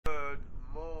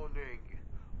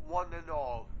one and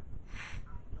all.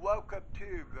 Welcome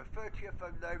to the 30th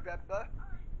of November,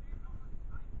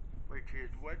 which is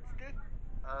Wednesday,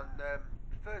 and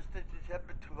 1st of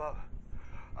December tomorrow.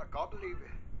 I can't believe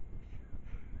it.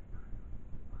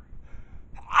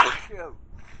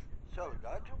 Sorry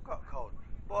guys, I've got a cold.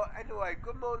 But anyway,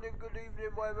 good morning, good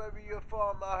evening, wherever you're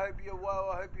from. I hope you're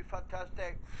well, I hope you're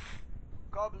fantastic.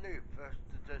 Can't believe 1st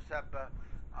of December,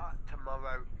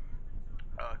 tomorrow.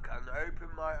 I can open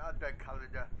my advent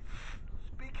calendar.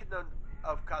 Speaking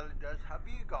of calendars, have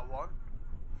you got one?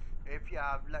 If you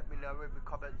have, let me know in the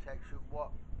comment section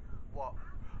what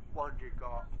one you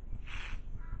got.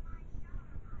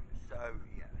 So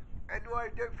yeah.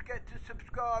 Anyway, don't forget to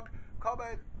subscribe,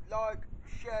 comment, like,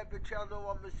 share the channel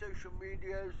on the social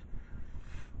medias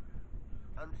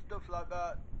and stuff like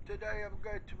that. Today I'm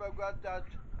going to my granddad's,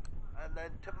 and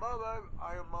then tomorrow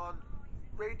I am on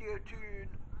radiotune.co.uk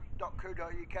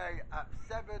at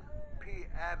 7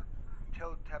 p.m.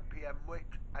 till 10 p.m,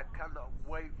 which I cannot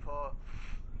wait for.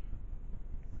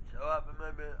 So at the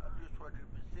moment I'm just watching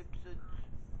The Simpsons,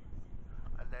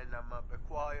 and then I'm at the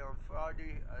choir on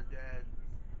Friday, and then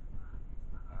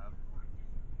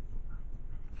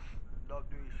not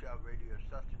doing shout radio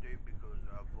Saturday because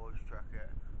I voice track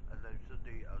it, and then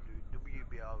Sunday I'll do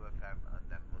Wbrfm, and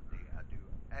then Monday I do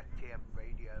FTM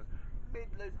radio,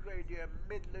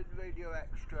 Midland Radio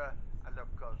Extra, and of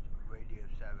course Radio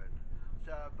 7.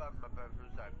 So I've had my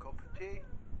breakfast and cup of tea.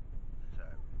 So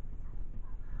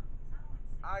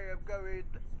I am going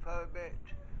for a bit,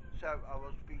 so I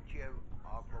will speak to you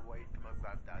on the way to my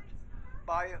granddad's.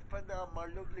 Bye for now, my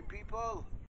lovely people.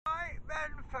 Right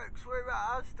then folks, we're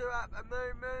at Asda at the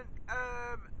moment.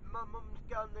 My mum's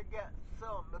gonna get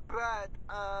some bread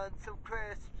and some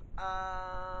crisps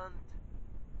and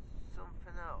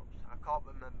something else, I can't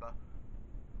remember.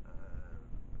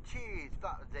 Cheese,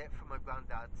 that was it for my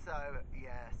granddad, so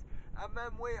yes. And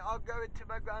then we are going to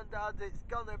my granddad's. It's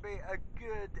gonna be a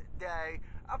good day.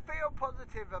 I feel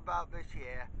positive about this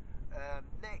year.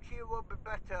 Next year will be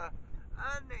better.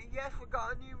 And yes, we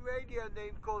got a new radio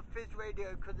name called Fizz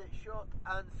Radio because it's short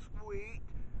and sweet.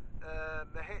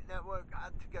 The Hit Network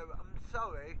had to go. I'm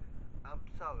sorry.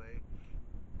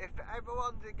 If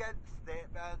everyone's against it,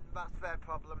 then that's their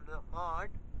problem, not mine.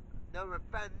 No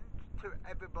offence to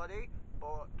everybody,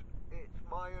 but it's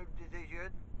my own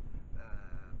decision.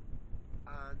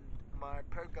 And my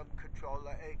program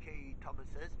controller, aka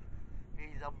Thomas's,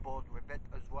 he's on board with it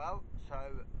as well. So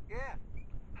yeah,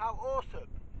 how awesome.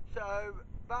 So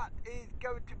that is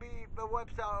going to be the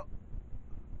website.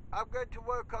 I'm going to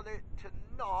work on it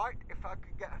tonight if I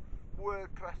could get a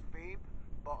WordPress theme,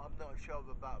 but I'm not sure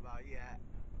about that yet.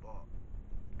 But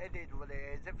it is what it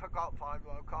is. If I can't find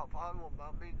one, I can't find one.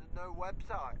 That means there's no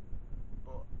website.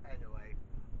 But anyway,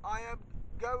 I am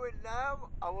going now.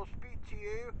 I will speak to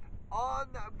you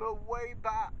on the way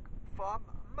back from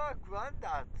my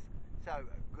granddad's. So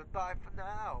goodbye for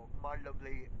now, my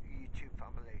lovely YouTube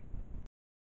family.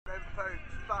 Then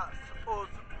folks, that's us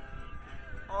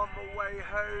on the way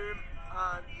home,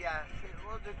 and yes, it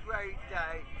was a great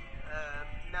day.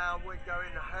 Now we're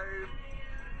going home.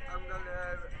 I'm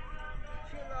gonna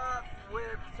chill out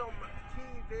with some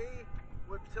TV,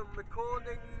 with some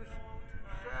recordings.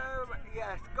 So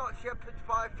yes, got shepherd's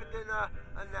pie for dinner,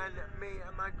 and then me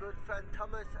and my good friend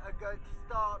Thomas are going to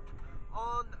start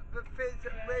on the Fizz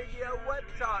Radio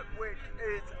website, which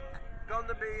is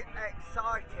gonna be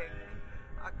exciting.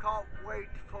 I can't wait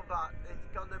for that. It's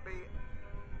gonna be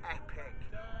epic.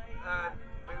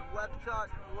 The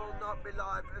website will not be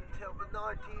live until the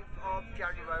 19th of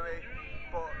January,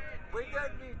 but we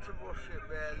don't need to rush it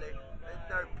really. There's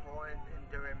no point in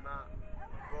doing that.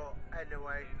 But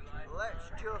anyway, let's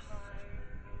just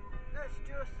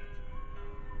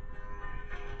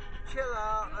chill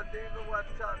out and do the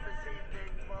website this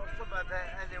evening. Well, some of it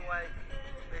anyway,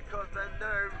 because there's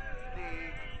no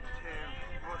need to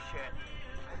rush it.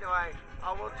 Anyway,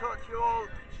 I will talk to you all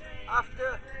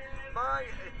after my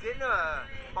dinner.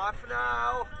 Bye for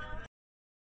now.